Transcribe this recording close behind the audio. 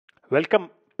Welcome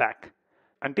back.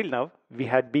 Until now, we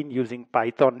had been using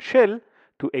Python shell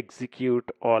to execute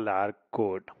all our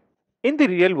code. In the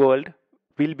real world,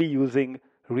 we'll be using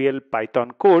real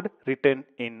Python code written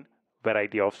in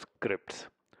variety of scripts.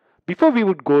 Before we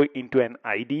would go into an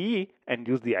IDE and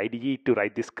use the IDE to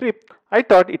write the script, I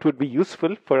thought it would be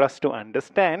useful for us to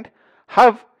understand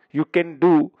how you can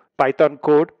do Python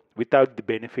code without the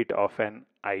benefit of an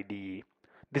IDE.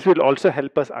 This will also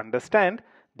help us understand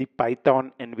the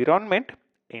Python environment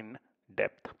in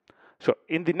depth. So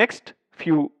in the next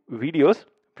few videos,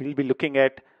 we'll be looking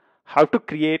at how to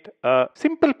create a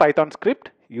simple Python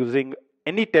script using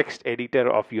any text editor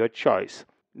of your choice.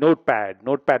 Notepad,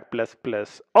 Notepad++,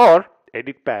 or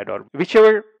EditPad, or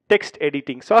whichever text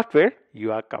editing software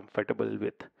you are comfortable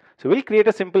with. So we'll create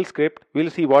a simple script, we'll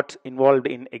see what's involved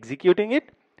in executing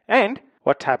it and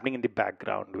what's happening in the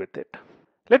background with it.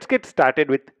 Let's get started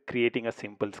with creating a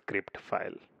simple script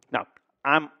file. Now,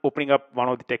 I'm opening up one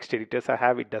of the text editors I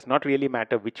have. It does not really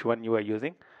matter which one you are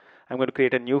using. I'm going to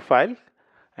create a new file,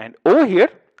 and over here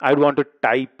I want to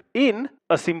type in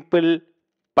a simple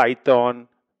Python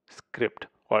script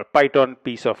or Python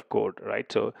piece of code, right?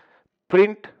 So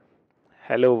print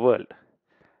hello world.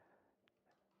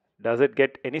 Does it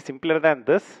get any simpler than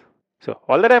this? So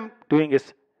all that I'm doing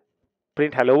is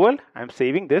print hello world. I'm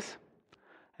saving this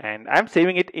and I'm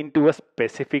saving it into a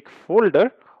specific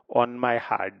folder on my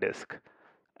hard disk,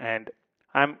 and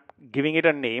I'm giving it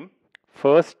a name,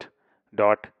 first.py.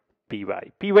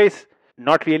 Py is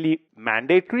not really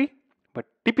mandatory, but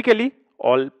typically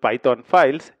all Python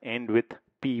files end with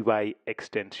py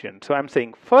extension. So I'm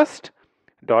saying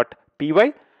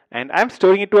first.py and I'm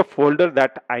storing it to a folder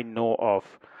that I know of.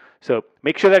 So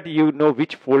make sure that you know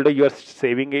which folder you are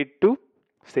saving it to.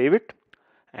 Save it,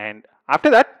 and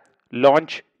after that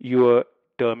launch your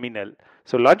terminal.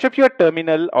 So launch up your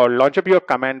terminal or launch up your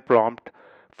command prompt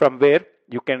from where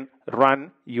you can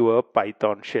run your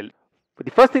Python shell. But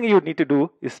the first thing you need to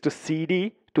do is to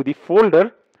cd to the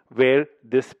folder where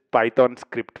this Python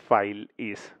script file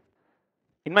is.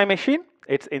 In my machine,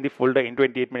 it's in the folder in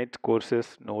 28 minutes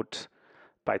courses, notes,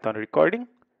 Python recording.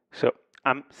 So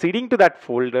I'm cding to that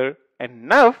folder, and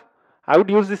now I would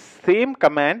use the same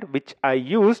command which I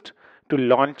used to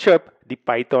launch up the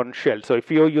Python shell. So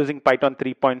if you're using Python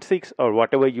 3.6 or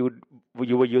whatever you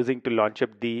were using to launch up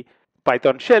the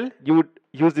Python shell, you would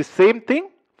use the same thing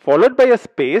followed by a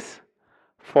space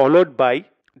followed by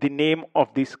the name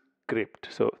of the script.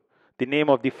 So the name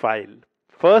of the file,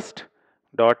 first.py.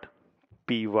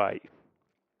 You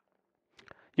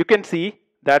can see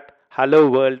that hello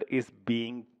world is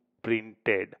being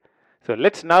printed. So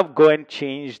let's now go and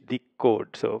change the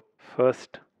code. So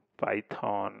first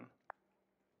Python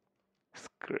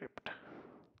script.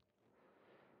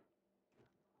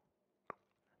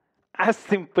 As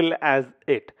simple as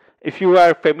it. If you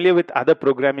are familiar with other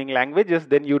programming languages,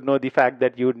 then you know the fact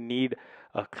that you need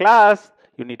a class,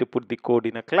 you need to put the code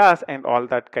in a class and all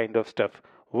that kind of stuff.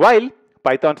 While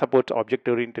Python supports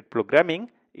object-oriented programming,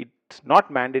 it's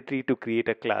not mandatory to create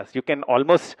a class. You can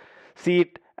almost see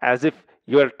it as if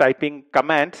you are typing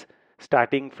commands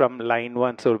starting from line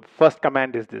 1. So first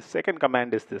command is this, second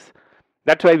command is this.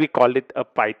 That's why we call it a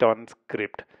Python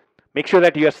script. Make sure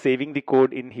that you are saving the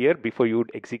code in here before you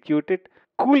would execute it.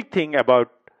 Cool thing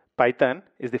about Python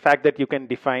is the fact that you can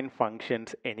define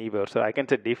functions anywhere. So I can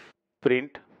say diff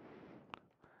print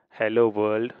hello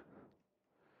world,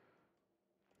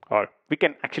 or we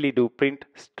can actually do print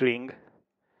string,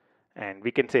 and we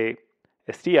can say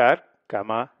str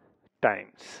comma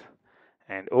times.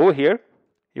 And over here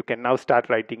you can now start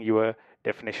writing your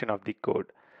definition of the code.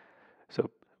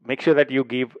 So make sure that you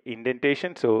give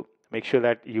indentation. So make sure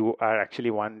that you are actually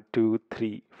 1, 2,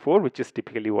 3, 4, which is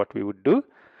typically what we would do.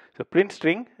 So print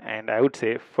string, and I would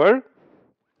say for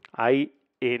I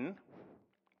in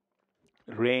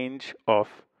range of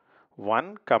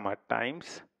 1 comma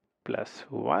times plus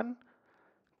 1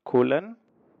 colon,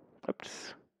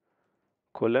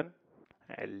 colon,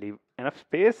 I'll leave enough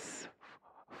space,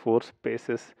 4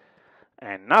 spaces,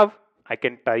 and now I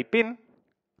can type in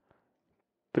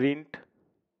print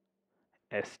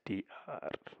str.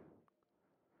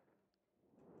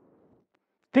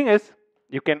 Thing is,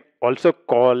 you can also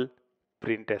call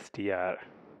print str,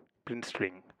 print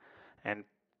string, and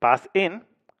pass in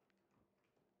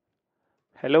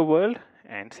hello world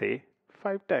and say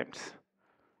 5 times.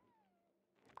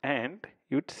 And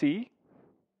you'd see,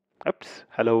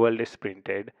 hello world is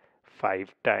printed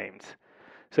 5 times.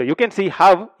 So you can see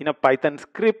how in a Python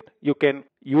script you can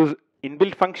use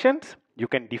inbuilt functions, you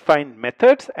can define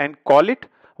methods and call it.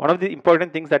 One of the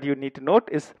important things that you need to note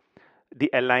is the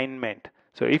alignment.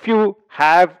 So if you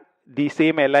have the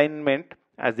same alignment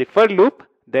as the for loop,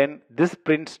 then this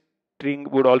print string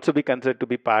would also be considered to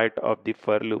be part of the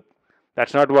for loop.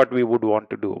 That's not what we would want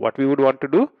to do. What we would want to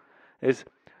do is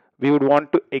we would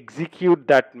want to execute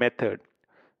that method.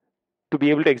 To be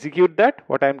able to execute that,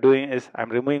 what I'm doing is I'm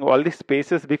removing all the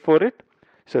spaces before it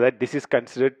so that this is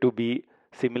considered to be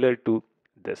similar to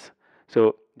this.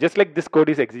 So just like this code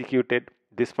is executed,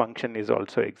 this function is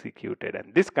also executed,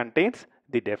 and this contains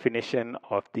the definition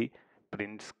of the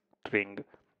print string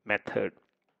method.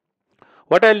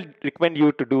 What I'll recommend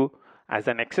you to do as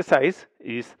an exercise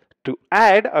is to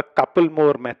add a couple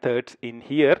more methods in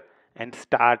here and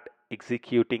start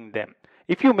executing them.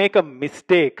 If you make a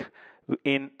mistake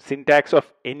in syntax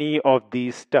of any of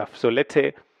these stuff, so let's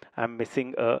say I'm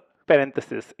missing a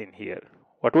parenthesis in here,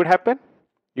 what would happen?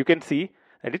 You can see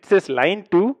that it says line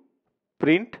 2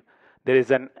 print, there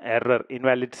is an error,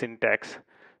 invalid syntax.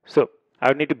 So I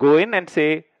would need to go in and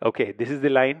say, okay, this is the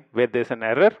line where there's an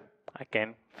error, I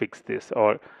can fix this.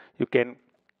 Or you can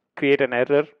create an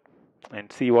error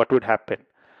and see what would happen.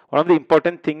 One of the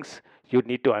important things you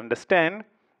need to understand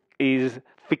is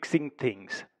fixing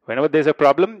things. Whenever there's a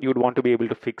problem, you would want to be able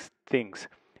to fix things.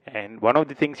 And one of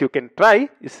the things you can try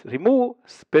is remove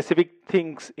specific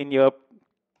things in your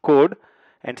code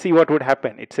and see what would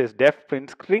happen. It says def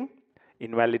print string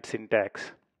invalid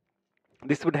syntax.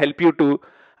 This would help you to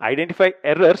identify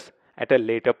errors at a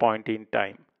later point in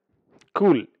time.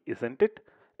 Cool, isn't it?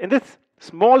 In this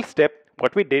small step,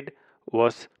 what we did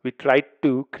was we tried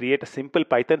to create a simple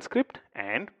Python script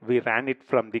and we ran it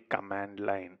from the command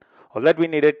line. All that we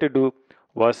needed to do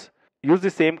was use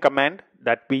the same command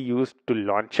that we used to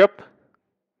launch up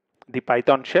the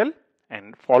Python shell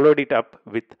and followed it up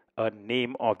with a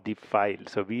name of the file.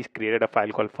 So we created a file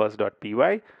called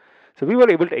first.py. So we were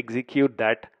able to execute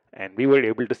that and we were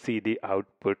able to see the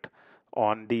output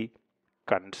on the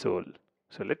console.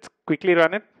 So let's quickly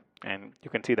run it and you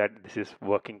can see that this is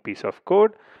working piece of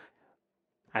code.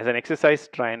 As an exercise,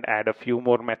 try and add a few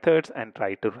more methods and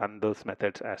try to run those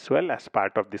methods as well as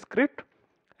part of the script.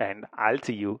 And I'll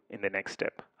see you in the next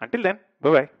step. Until then,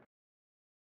 bye-bye.